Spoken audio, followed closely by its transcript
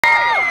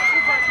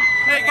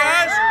Hey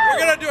guys, we're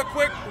gonna do a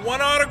quick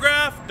one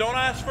autograph. Don't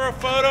ask for a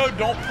photo.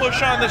 Don't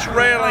push on this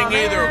railing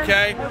either,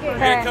 okay? We're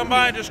gonna come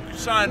by and just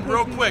sign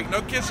real quick.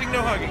 No kissing,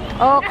 no hugging.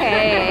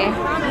 Okay.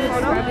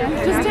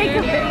 Just take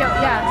a video.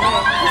 Yeah.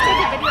 Just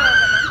take a video of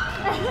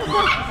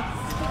it.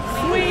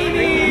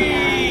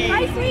 Sweetie!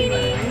 Hi,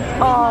 sweetie.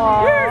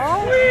 Aww.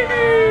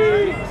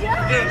 Sweetie!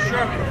 Yeah,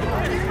 sure.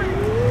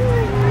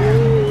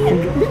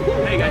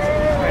 Hey guys.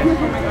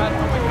 Oh my god.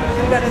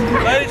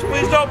 Ladies,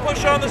 please don't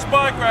push on this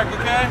bike rack,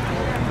 okay?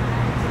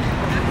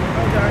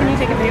 Can you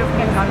take a video of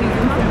him talking to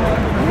him?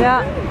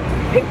 Yeah.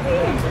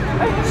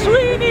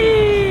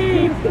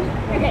 Sweetie!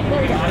 Okay,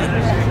 there we go.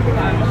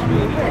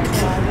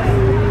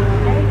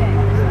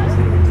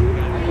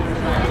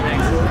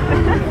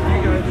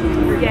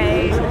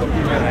 Yay.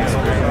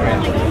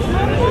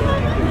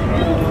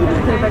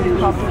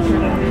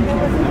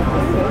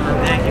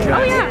 Thank you guys.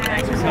 Oh yeah.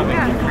 Thanks for coming.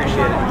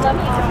 Appreciate it.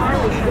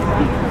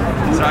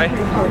 Sorry?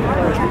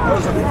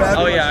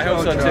 Oh yeah, I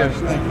hope so too.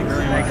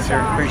 Thank you, sir.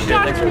 Appreciate it.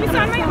 Josh, can you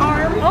sign my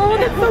arm? Oh,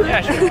 that's so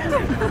Yeah,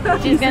 sure.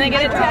 She's gonna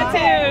get it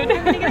tattooed.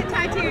 I'm gonna get it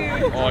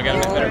tattooed. Oh, I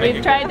gotta make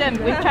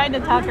We've tried to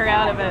talk her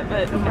out of it,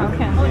 but no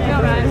can.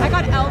 I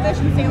got Elvish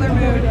and Sailor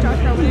Moon. Josh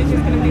Groban is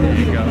just gonna be there.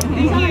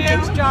 Thank you.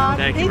 Thanks, Josh.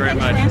 Thank you very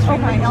much. Oh,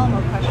 my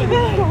Elmo question.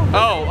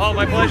 Oh,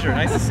 my pleasure.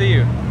 Nice to see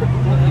you.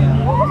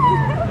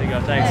 There you go.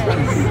 Thanks.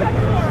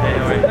 Hey,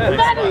 all right.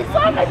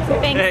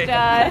 Thanks, Hey.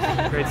 Josh.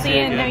 Great to See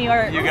you in New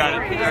York. You got it.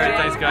 All right,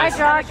 thanks, Hi, guys.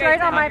 Josh.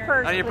 Right on my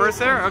purse. On your purse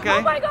there? Okay.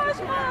 Oh my gosh,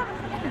 Mom.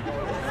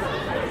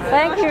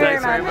 Thank you very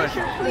Thanks very much.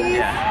 much. Please.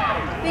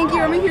 Yeah. Thank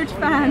you. I'm a huge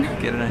fan.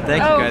 Get it.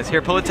 Thank you, guys.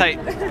 Here, pull it tight.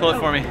 Pull it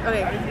for me.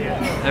 Okay.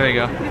 There we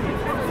go.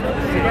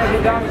 There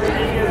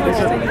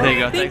you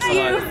go. Thanks a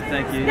lot.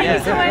 Thank you. Thank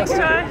you so much,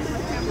 Josh.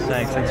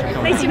 Thanks for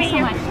coming. Nice to meet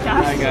you.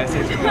 Hi, guys.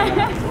 Thanks for coming.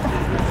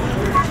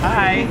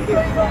 Hi.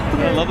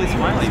 What a lovely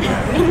smile you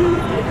got.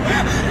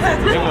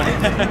 Good one.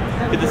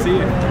 Good to see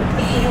you.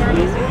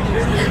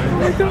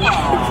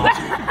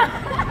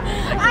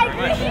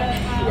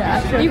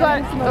 Yeah, you got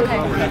it. Okay.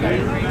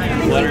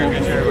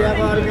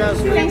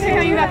 Thanks for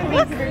coming back to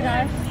Vancouver,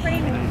 Josh.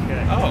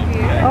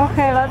 Oh.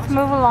 Okay, let's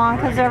move along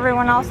because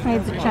everyone else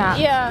needs a chance.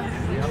 Yeah.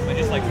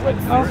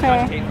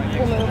 Okay.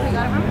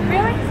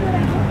 Really?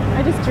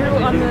 I just drew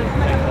on the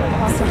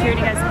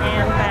security guy's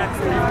hand by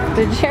accident.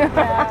 Did you?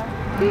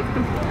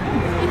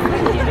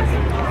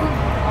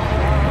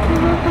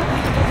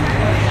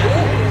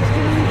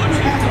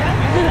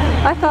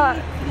 I thought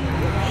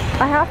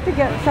I have to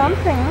get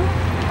something.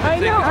 I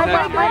know. Oh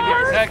my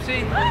gosh.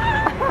 Taxi.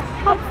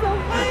 That's so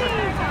funny.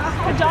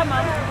 Good job,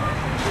 Mom.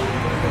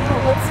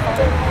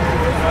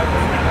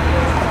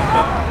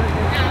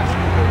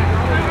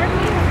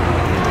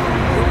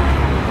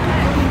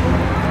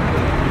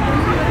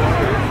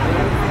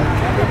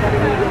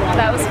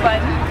 That was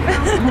fun.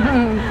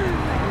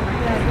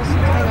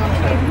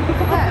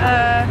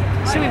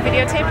 Should we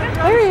videotape him?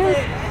 There he is.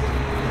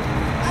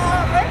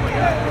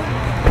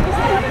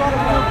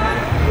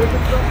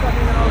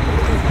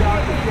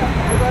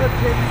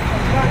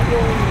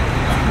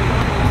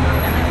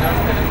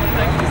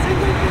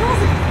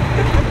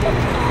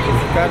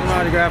 Got an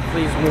autograph,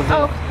 please move Oh.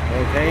 up.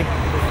 Okay?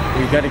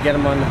 We got to get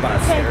him on the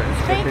bus here.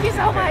 Thank you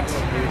so much.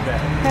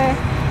 Okay.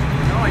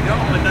 No, I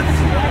don't, but that's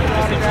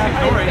just interesting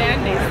story.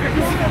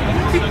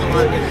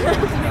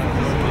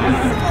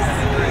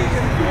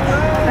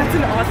 That's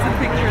an awesome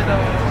picture,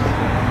 though.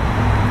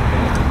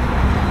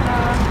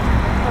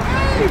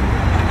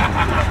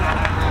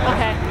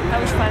 Okay, that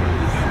was fun.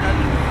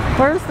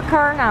 Where's the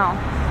car now?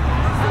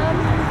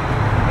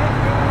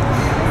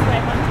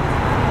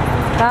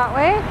 That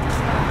way?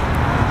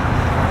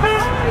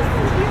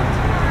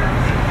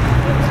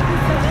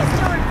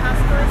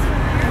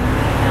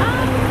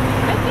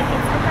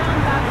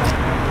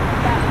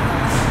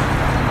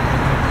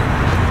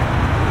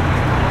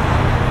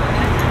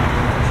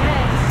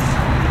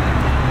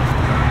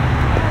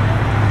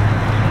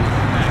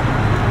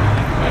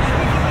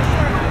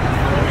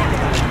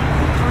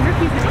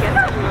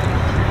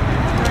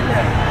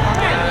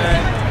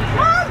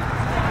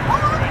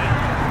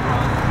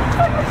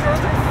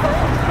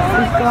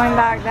 He's going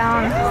back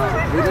down.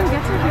 We didn't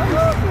get to